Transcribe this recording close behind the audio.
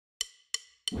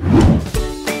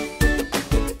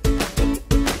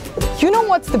You know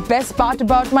what's the best part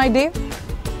about my day?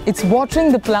 It's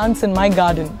watering the plants in my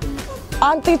garden.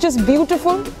 Aren't they just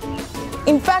beautiful?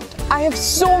 In fact, I have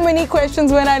so many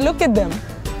questions when I look at them.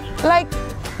 Like,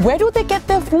 where do they get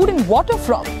their food and water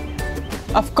from?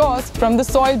 Of course, from the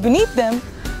soil beneath them.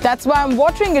 That's why I'm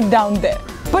watering it down there.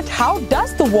 But how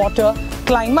does the water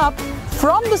climb up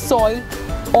from the soil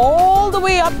all the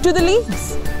way up to the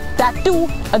leaves? That too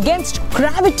against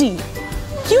gravity.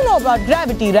 You know about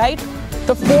gravity, right?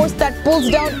 The force that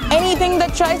pulls down anything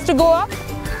that tries to go up.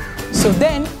 So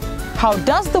then, how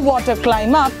does the water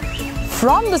climb up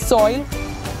from the soil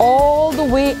all the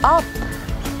way up?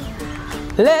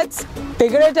 Let's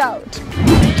figure it out.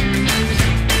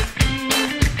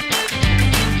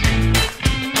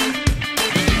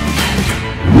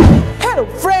 Hello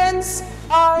friends,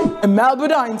 I am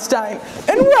Albert Einstein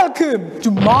and welcome to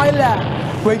my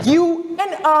lab where you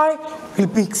and I will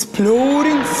be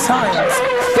exploring science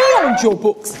beyond your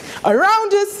books,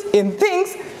 around us, in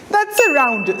things that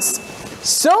surround us.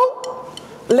 So,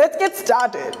 let's get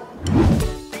started.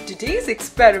 Today's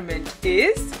experiment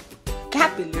is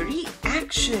capillary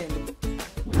action.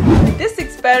 For this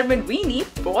experiment, we need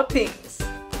 4 things.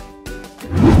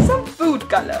 Some food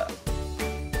color,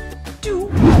 2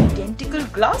 identical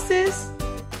glasses,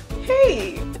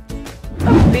 hey,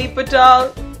 a paper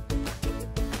towel,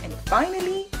 and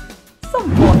finally,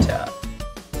 some water.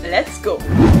 Let's go.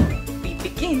 We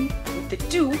begin with the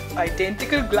 2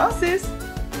 identical glasses.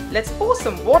 Let's pour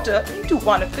some water into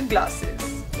one of the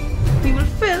glasses. We will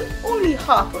fill only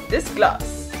half of this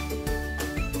glass.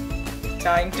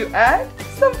 Time to add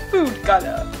some food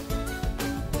color.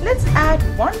 Let's add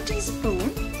 1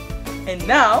 teaspoon. And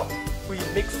now, we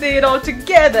mix it all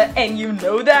together and you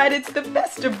know that it's the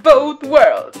best of both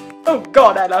worlds. Oh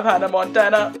God, I love Hannah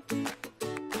Montana.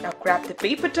 Now grab the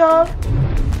paper towel,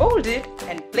 fold it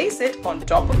and place it on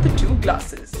top of the 2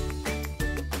 glasses.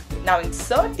 Now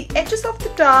insert the edges of the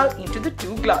towel into the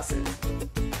 2 glasses.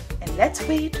 And let's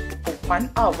wait for 1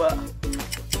 hour.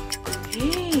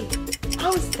 Hey,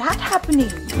 how is that happening?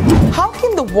 How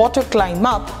can the water climb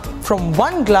up from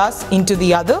one glass into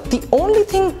the other? The only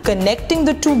thing connecting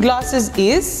the 2 glasses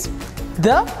is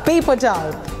the paper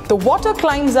towel. The water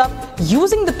climbs up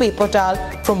using the paper towel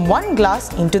from one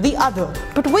glass into the other.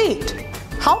 But wait,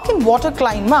 how can water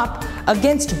climb up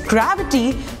against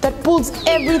gravity that pulls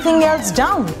everything else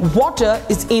down? Water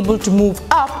is able to move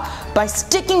up by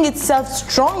sticking itself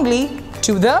strongly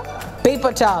to the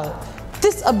paper towel.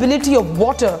 This ability of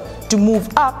water to move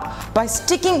up by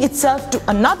sticking itself to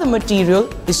another material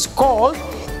is called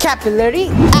capillary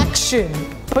action.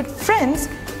 But friends,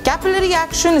 capillary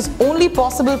action is only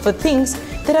possible for things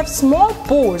that have small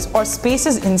pores or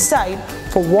spaces inside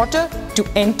for water to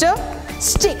enter,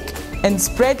 stick, and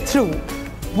spread through.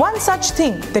 One such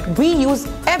thing that we use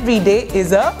every day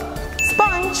is a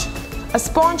sponge. A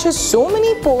sponge has so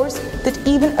many pores that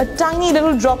even a tiny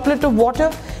little droplet of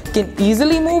water can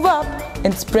easily move up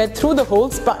and spread through the whole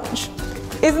sponge.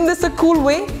 Isn't this a cool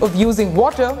way of using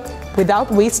water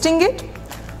without wasting it?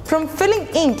 From filling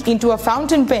ink into a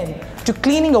fountain pen to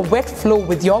cleaning a wet floor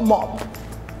with your mop,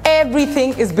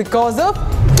 everything is because of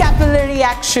capillary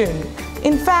action.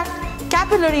 In fact,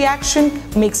 capillary action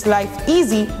makes life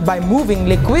easy by moving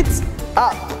liquids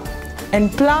up.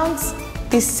 And plants,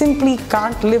 they simply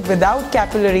can't live without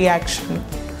capillary action.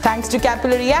 Thanks to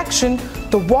capillary action,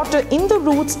 the water in the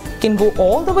roots can go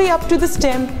all the way up to the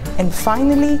stem and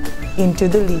finally into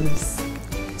the leaves.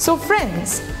 So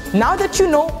friends, now that you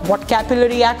know what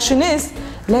capillary action is,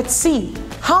 let's see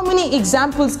how many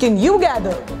examples can you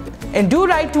gather? And do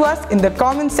write to us in the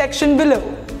comment section below.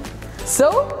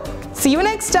 So, see you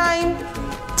next time.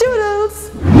 Toodles!